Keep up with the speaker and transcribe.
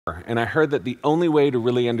And I heard that the only way to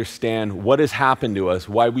really understand what has happened to us,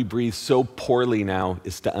 why we breathe so poorly now,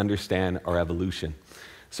 is to understand our evolution.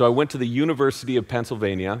 So I went to the University of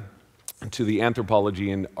Pennsylvania, to the Anthropology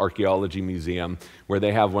and Archaeology Museum, where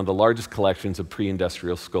they have one of the largest collections of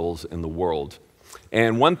pre-industrial skulls in the world.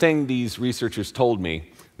 And one thing these researchers told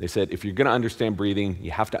me, they said, if you're going to understand breathing, you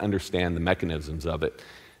have to understand the mechanisms of it.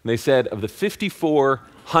 And they said, of the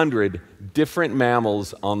 5,400 different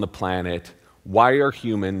mammals on the planet, why are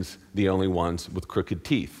humans the only ones with crooked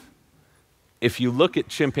teeth? If you look at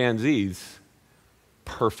chimpanzees,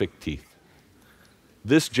 perfect teeth.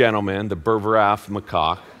 This gentleman, the Riverhead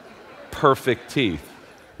macaque, perfect teeth.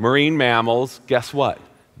 Marine mammals, guess what?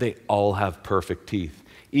 They all have perfect teeth.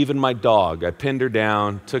 Even my dog, I pinned her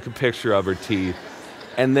down, took a picture of her teeth,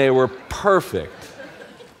 and they were perfect.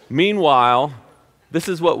 Meanwhile, this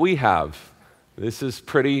is what we have. This is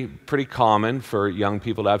pretty common for young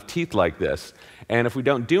people to have teeth like this. And if we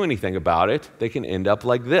don't do anything about it, they can end up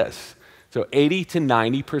like this. So 80 to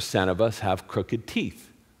 90% of us have crooked teeth.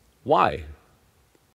 Why?